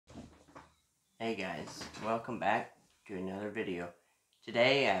Hey guys, welcome back to another video.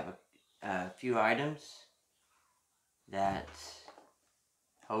 Today I have a few items that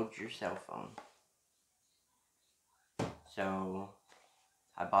hold your cell phone. So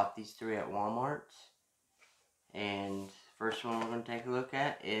I bought these three at Walmart, and the first one we're going to take a look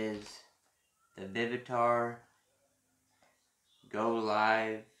at is the Vivitar Go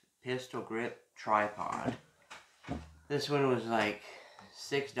Live Pistol Grip Tripod. This one was like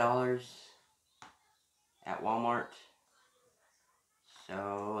 $6 at Walmart.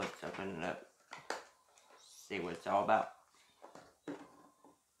 So let's open it up, see what it's all about. Man,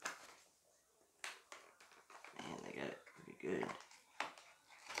 they got it pretty good.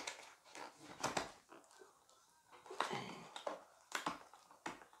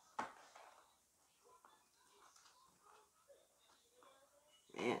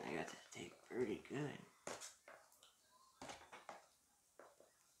 Man, I got that tape pretty good.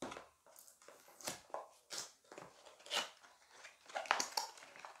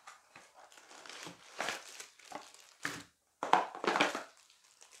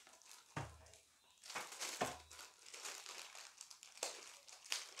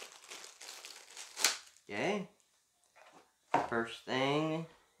 Okay, first thing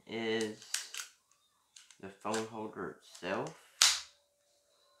is the phone holder itself.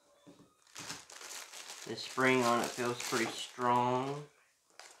 The spring on it feels pretty strong.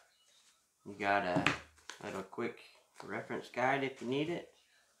 You got a little quick reference guide if you need it.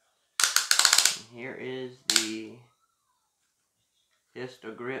 And here is the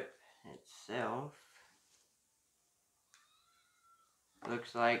pistol grip itself.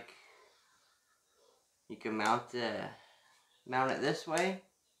 Looks like you can mount it this way,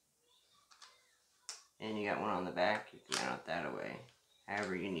 and you got one on the back. You can mount it that way,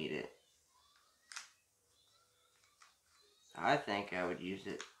 however you need it. I think I would use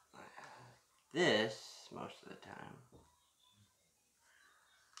it like this most of the time.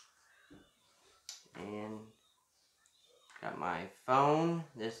 And got my phone.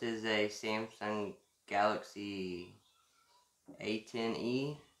 This is a Samsung Galaxy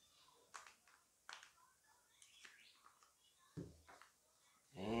A10e.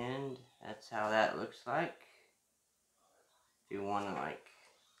 And that's how that looks like. If you want to like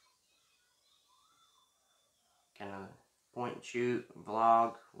kind of point and shoot,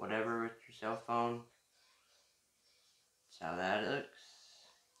 vlog, whatever with your cell phone. That's how that looks.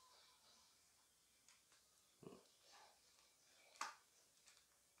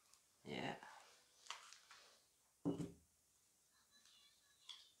 Yeah.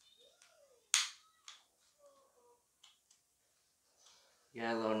 You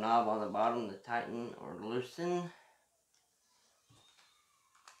got a little knob on the bottom to tighten or loosen.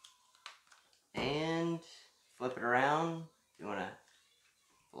 And flip it around if you want to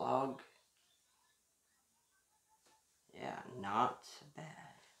vlog. Yeah, not bad.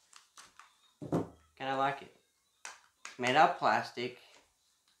 Kind of like it. It's made out of plastic.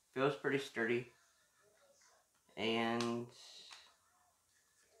 Feels pretty sturdy. And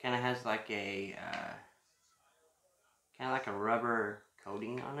kind of has like a rubber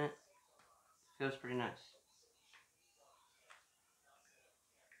coating on it. Feels pretty nice.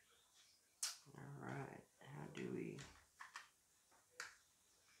 Alright, how do we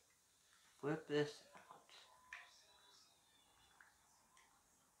flip this out?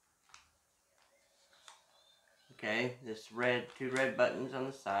 Okay, this two red buttons on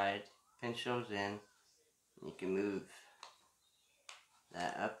the side, pinch those in, and you can move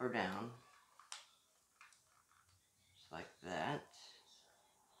that up or down, just like that.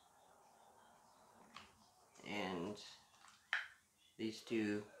 And these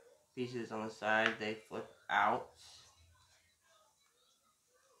two pieces on the side, they flip out,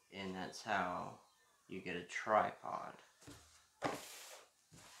 and that's how you get a tripod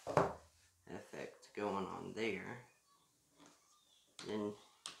effect going on there. Then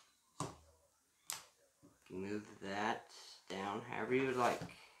you can move that down however you would like.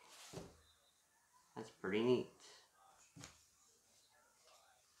 That's pretty neat.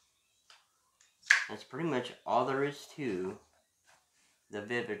 That's pretty much all there is to the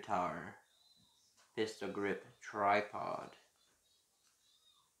Vivitar Pistol Grip Tripod.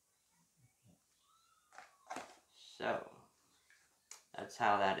 So, that's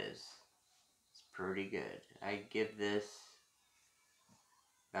how that is. It's pretty good. I give this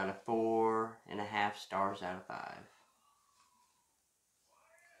about a 4.5 stars out of 5.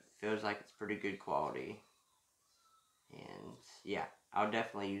 Feels like it's pretty good quality. And yeah, I'll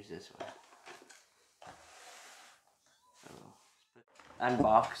definitely use this one. So,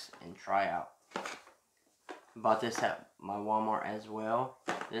 unbox and try out. Bought this at my Walmart as well.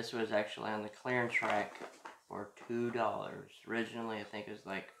 This was actually on the clearance rack for $2. Originally, I think it was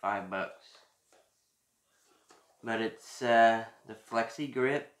like $5. But it's the Flexi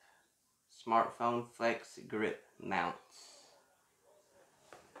Grip Smartphone Flex Grip Mounts.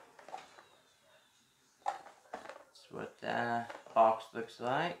 That's what the box looks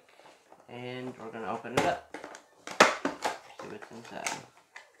like. And we're going to open it up. See what's inside.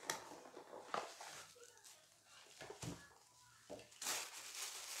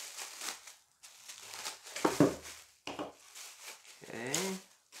 Okay.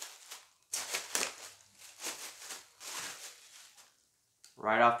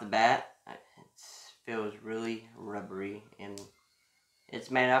 Right off the bat, it feels really rubbery, and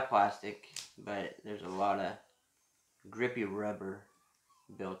it's made out of plastic, but there's a lot of grippy rubber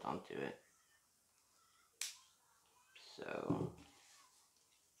built onto it. So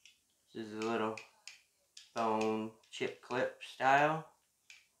this is a little phone chip clip style.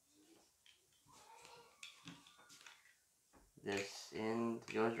 This end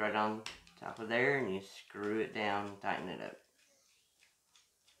goes right on top of there, and you screw it down and tighten it up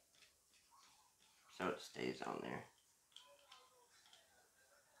so it stays on there.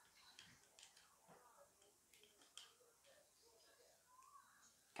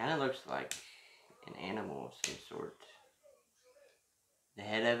 Kind of looks like an animal of some sort. The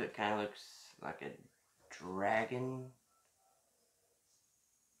head of it kind of looks like a dragon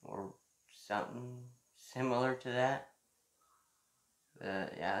or something similar to that.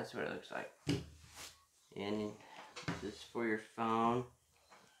 But yeah, that's what it looks like. And this is for your phone.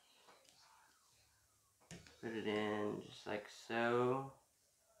 Put it in just like so.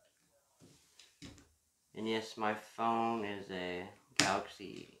 And yes, my phone is a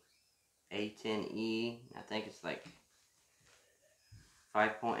Galaxy A10e. I think it's like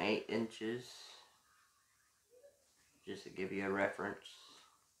 5.8 inches. Just to give you a reference.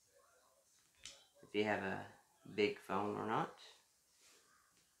 If you have a big phone or not.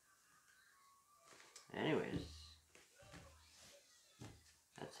 Anyways.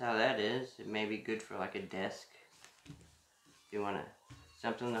 That's how that is. It may be good for like a desk. If you want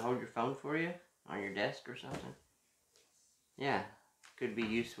something to hold your phone for you on your desk or something. Yeah, could be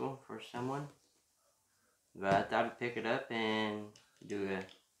useful for someone. But I thought I'd pick it up and do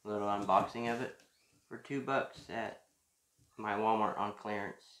a little unboxing of it for $2 at my Walmart on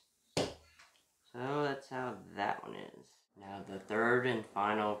clearance. So that's how that one is. Now the third and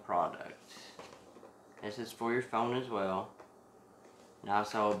final product. This is for your phone as well. And I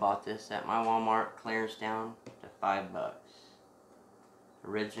also bought this at my Walmart clearance down to $5.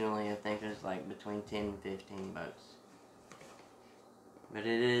 Originally I think it was like between 10 and 15 bucks. But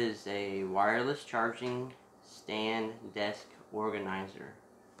it is a wireless charging stand desk organizer.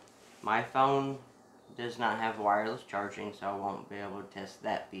 My phone does not have wireless charging, so I won't be able to test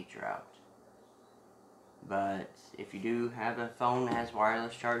that feature out. But if you do have a phone that has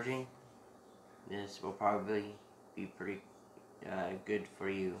wireless charging, this will probably be pretty good for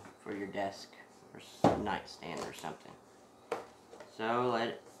you, for your desk or nightstand or something. So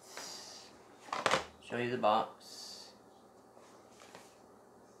let's show you the box.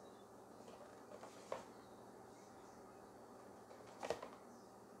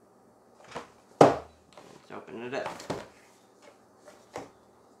 Let's open it up.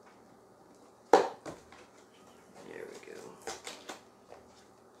 There we go.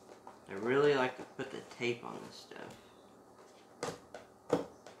 I really like to put the tape on this stuff.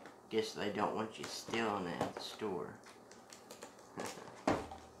 Guess they don't want you stealing it at the store.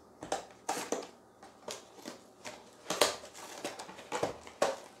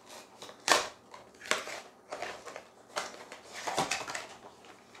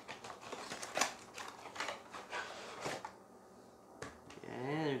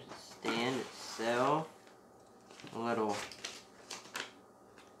 A little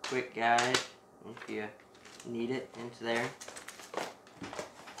quick guide if you need it into there.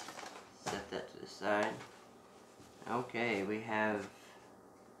 Set that to the side. Okay, we have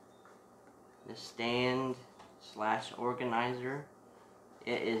the stand / organizer.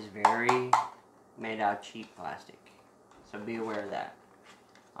 It is very made out of cheap plastic, so be aware of that.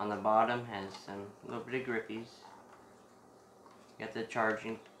 On the bottom has some little bit of grippies. Got the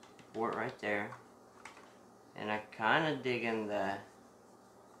charging port right there. And I kind of dig in the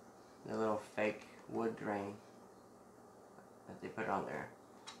little fake wood grain that they put on there.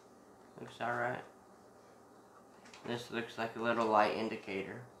 Looks alright. This looks like a little light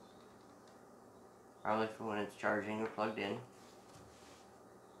indicator. Probably for when it's charging or plugged in.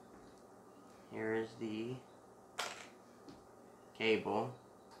 Here is the cable.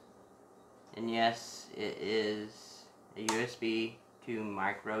 And yes, it is a USB to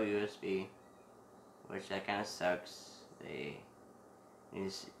micro USB, which that kind of sucks. They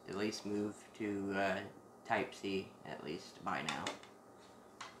need to at least move to Type C at least by now.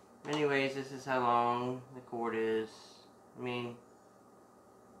 Anyways, this is how long the cord is. I mean,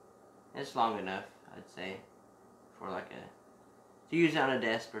 it's long enough, I'd say, for like to use on a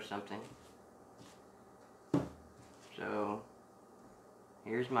desk or something. So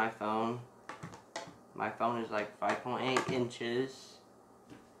here's my phone. My phone is like 5.8 inches,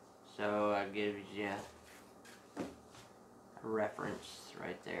 so that gives you a reference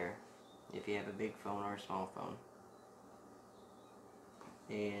right there if you have a big phone or a small phone.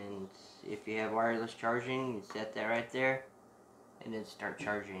 And if you have wireless charging, you set that right there and then start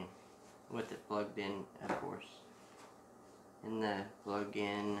charging with it plugged in, of course. And the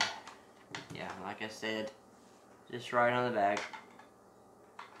plug-in, yeah, like I said, just right on the back.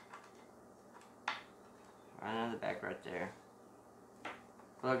 Right on the back right there.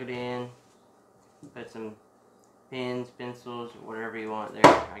 Plug it in, put some pens, pencils, whatever you want there,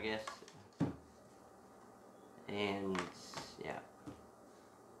 I guess. And yeah.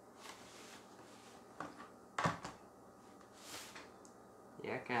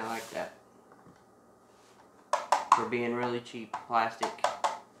 Yeah, I kinda like that. For being really cheap plastic,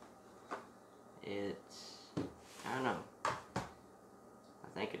 it's, I don't know, I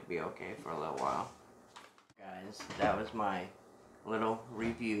think it'd be okay for a little while. Guys, that was my little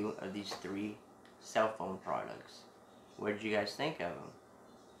review of these 3 cell phone products. What did you guys think of them?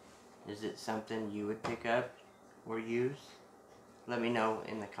 Is it something you would pick up or use? Let me know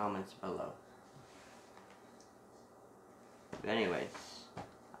in the comments below. But anyways,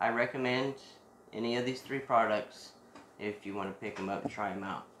 I recommend any of these 3 products if you want to pick them up and try them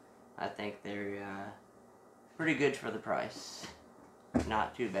out. I think they're pretty good for the price.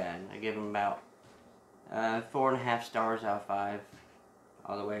 Not too bad. I give them about 4.5 stars out of 5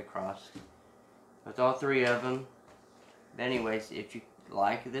 all the way across with all 3 of them. But anyways, if you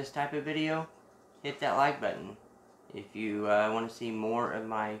like this type of video, hit that like button. If you want to see more of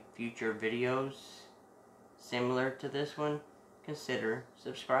my future videos similar to this one, consider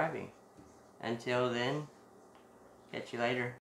subscribing. Until then, catch you later.